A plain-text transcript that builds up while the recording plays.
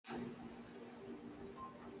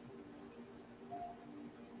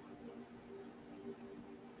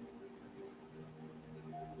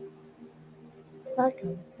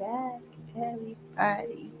Welcome back,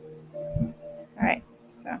 everybody. Alright,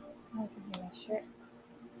 so I was in my shirt.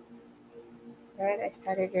 Right, I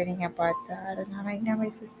started learning about the autonomic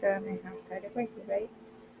nervous system and how it started working, right?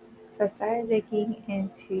 So I started looking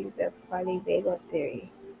into the polyvagal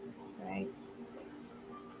theory, right?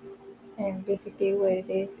 And basically, what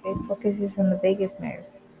it is, it focuses on the vagus nerve.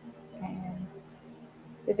 And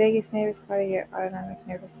the vagus nerve is part of your autonomic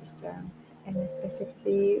nervous system, and it's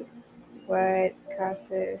specifically what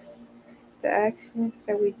causes the actions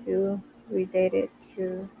that we do related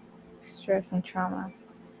to stress and trauma.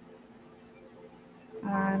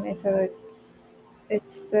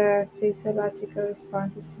 It's the physiological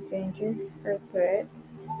responses to danger or threat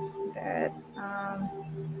that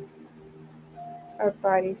our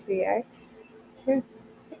bodies react to,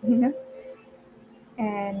 you know,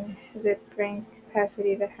 and the brain's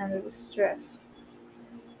capacity to handle the stress.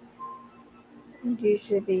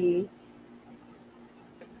 Usually,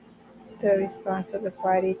 the response of the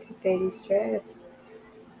body to daily stress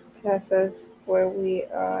tells us where we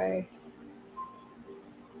are,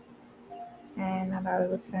 and a lot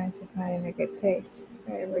of the times just not in a good place.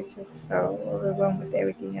 Right? We're just so overwhelmed with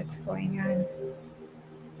everything that's going on.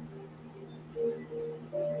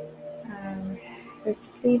 Um,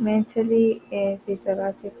 Physically, mentally, and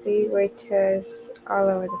physiologically, we're just all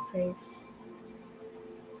over the place.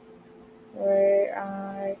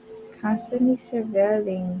 We're constantly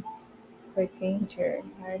surveilling for danger.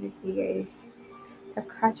 How do you guys have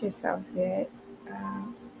caught yourselves yet?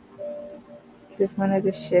 Um, this is one of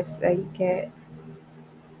the shifts that you get.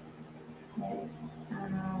 Right?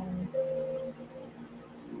 Um,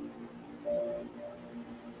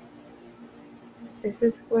 this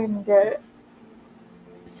is when the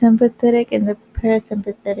sympathetic and the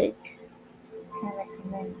parasympathetic kind of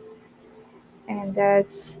come in. And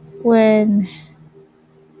that's when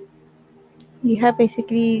you have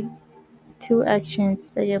basically two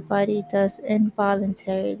actions that your body does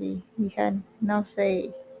involuntarily. You have no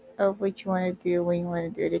say of what you want to do when you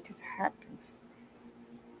want to do it. It just happens,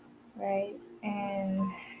 right?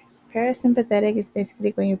 And parasympathetic is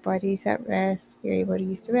basically when your body is at rest. You're able to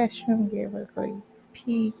use the restroom. You're able to go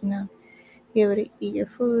pee. You're able to eat your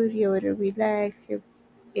food. You're able to relax. You're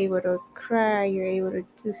able to cry. You're able to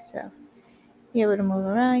do stuff. You're able to move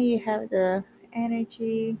around. You have the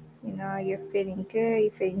energy. You're feeling good.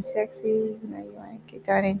 You're feeling sexy. You want to get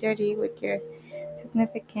down and dirty with your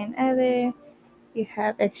significant other. You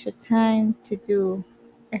have extra time to do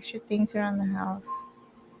extra things around the house.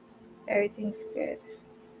 Everything's good.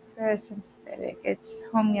 Parasympathetic. It's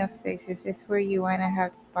homeostasis. It's where you want to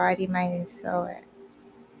have body, mind, and soul at.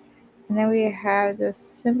 And then we have the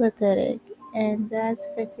sympathetic, and that's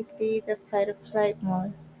basically the fight or flight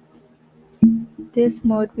mode. This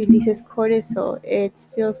mode releases cortisol. It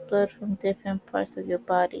steals blood from different parts of your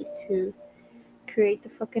body to create the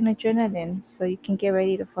fucking adrenaline so you can get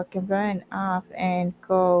ready to fucking run off and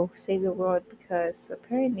go save the world because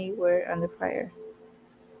apparently we're under fire,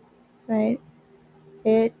 right?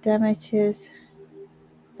 It damages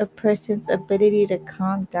a person's ability to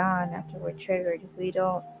calm down after we're triggered. We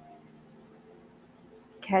don't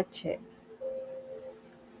catch it.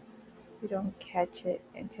 We don't catch it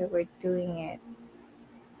until we're doing it.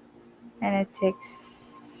 And it takes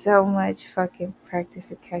so much fucking practice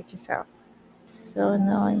to catch yourself. It's so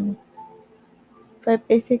annoying. But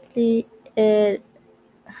basically, it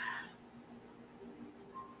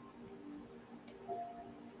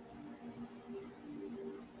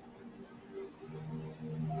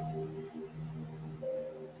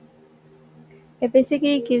it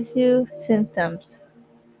basically gives you symptoms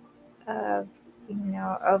of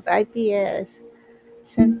of IBS,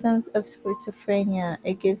 symptoms of schizophrenia.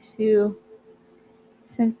 It gives you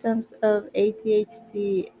symptoms of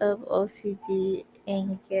ADHD, of OCD, and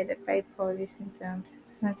you get bipolar symptoms.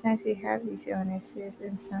 Sometimes we have these illnesses,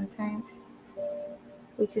 and sometimes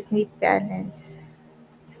we just need balance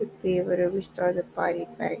to be able to restore the body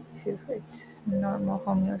back to its normal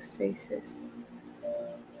homeostasis.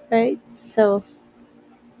 Right? So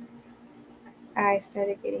I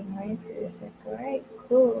started getting more into this. Like, all right,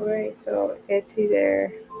 cool, all right. So it's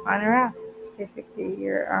either on or off. Basically,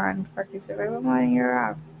 you're on fucking survival mode and you're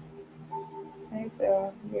off. Right?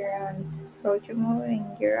 So you're on soldier mode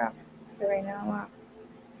and you're off. So right now I'm off.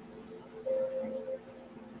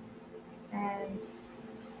 And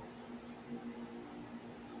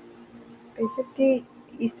basically,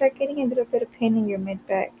 you start getting a little bit of pain in your mid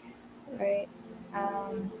back, right?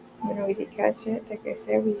 We don't really catch it. Like I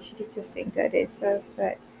said, we usually just think that it's us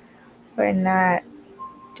that we're not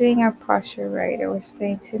doing our posture right, or we're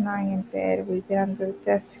staying too long in bed, we've been on the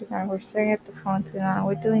desk too long, we're staring at the phone too long,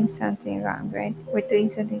 we're doing something wrong, right? We're doing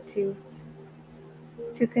something too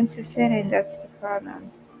consistent, and that's the problem.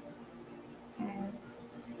 And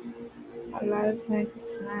a lot of times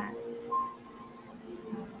it's not.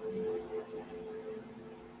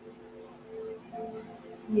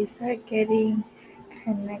 You start getting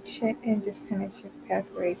connection and disconnection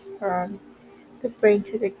pathways from the brain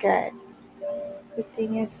to the gut. The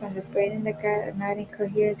thing is, when the brain and the gut are not in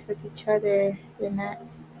coherence with each other, they're not,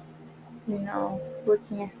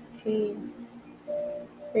 working as a team.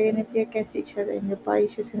 They're gonna be against each other, and your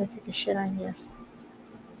body's just gonna take a shit on you.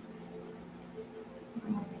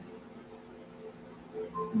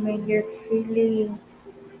 When you're feeling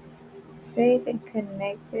safe and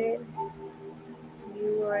connected,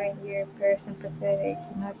 you are in your parasympathetic.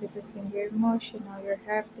 This is when you're emotional, you're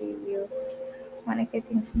happy, you want to get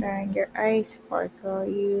things done, your eyes sparkle,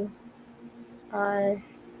 you are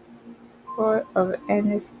full of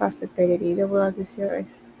endless possibility. The world is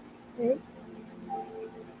yours, right?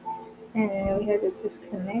 And then we have the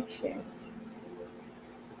disconnections.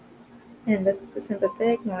 And that's the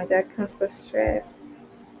sympathetic mode that comes with stress,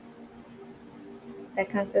 that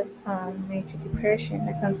comes with major depression,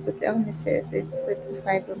 that comes with illnesses, it's with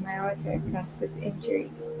fibromyalgia, it comes with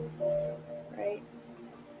injuries, right?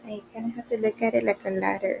 And you kind of have to look at it like a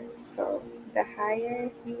ladder. So the higher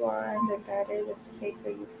you are on the ladder, the safer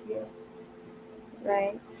you feel,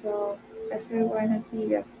 right? So that's where we want to be.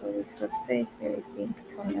 That's where we feel safe.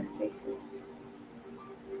 Everything's homeostasis.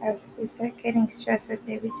 As we start getting stressed with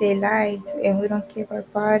everyday life and we don't give our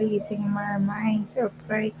bodies and our minds a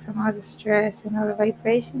break from all the stress and all the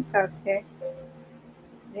vibrations out there,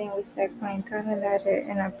 then we start going down the ladder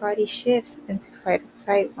and our body shifts into fight or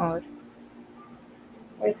flight mode.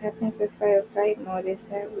 What happens with fight or flight mode is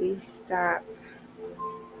that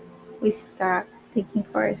we stop thinking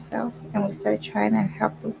for ourselves and we start trying to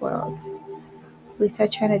help the world. We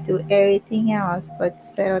start trying to do everything else but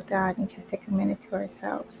settle down and just take a minute to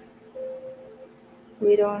ourselves.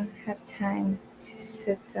 We don't have time to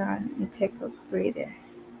sit down and take a breather,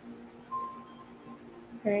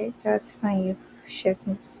 right? That's when you shift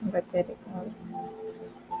into sympathetic mode.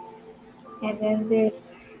 And then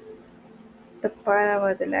there's the bottom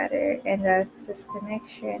of the ladder, and that's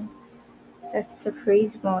disconnection. That's the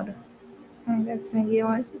freeze mode. And that's when you don't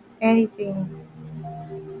want to do anything.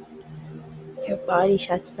 Your body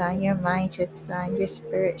shuts down, your mind shuts down, your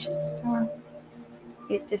spirit shuts down.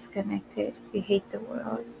 You're disconnected, you hate the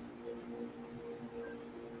world,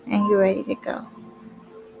 and you're ready to go.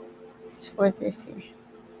 It's for this year.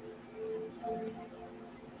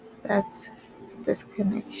 That's the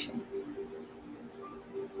disconnection.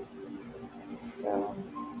 So,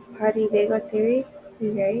 Polyvagal theory,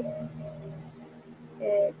 you guys,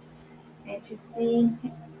 it's interesting.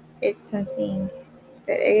 It's something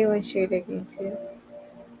that everyone should look into,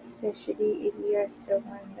 especially if you are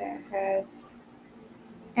someone that has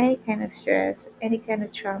any kind of stress, any kind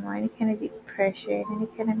of trauma, any kind of depression, any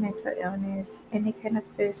kind of mental illness, any kind of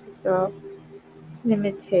physical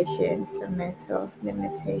limitations or mental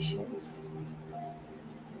limitations.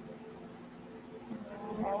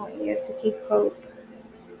 I want you guys to keep hope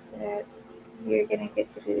that you're gonna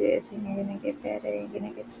get through this and you're gonna get better, you're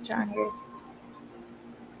gonna get stronger.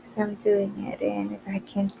 Because I'm doing it, and if I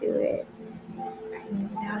can't do it, I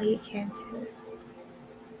know you can too.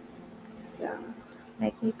 So,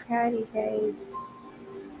 make me proud, you guys.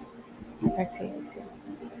 I'll talk to you soon.